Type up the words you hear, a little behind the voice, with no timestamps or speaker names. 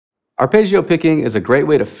Arpeggio picking is a great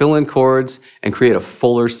way to fill in chords and create a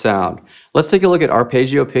fuller sound. Let's take a look at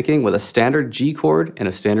arpeggio picking with a standard G chord and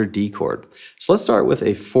a standard D chord. So let's start with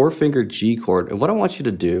a 4-finger G chord, and what I want you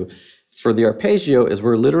to do for the arpeggio is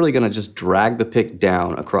we're literally going to just drag the pick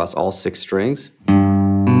down across all 6 strings.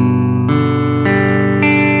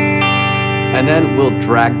 And then we'll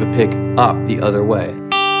drag the pick up the other way.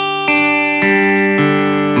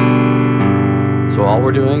 So all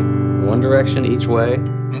we're doing, one direction each way,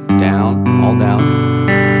 down, and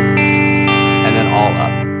then all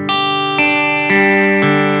up.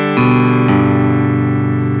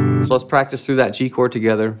 So let's practice through that G chord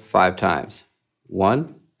together 5 times.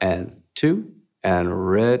 1 and 2 and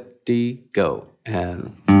ready, go.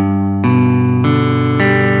 And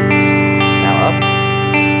now up.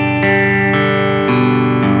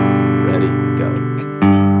 Ready, go.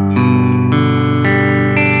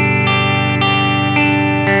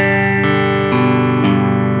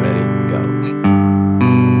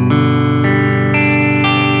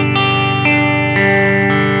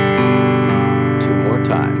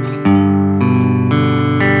 Times.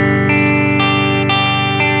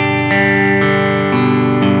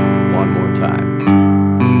 One more time.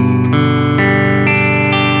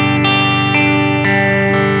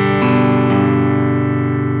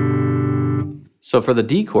 So for the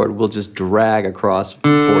D chord, we'll just drag across 4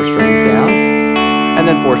 strings down and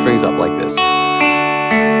then 4 strings up like this. All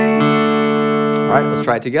right, let's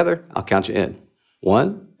try it together. I'll count you in.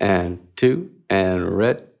 1 and 2 and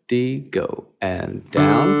ready, go. And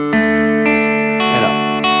down and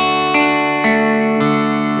up.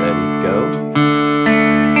 Ready, go.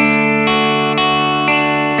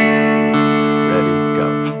 Ready, go.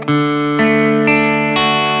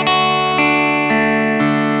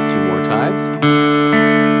 2 more times.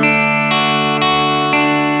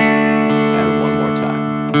 And 1 more time.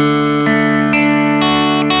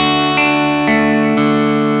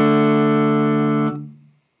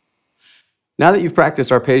 Now that you've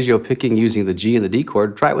practiced arpeggio picking using the G and the D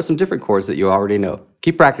chord, try it with some different chords that you already know.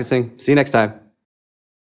 Keep practicing. See you next time.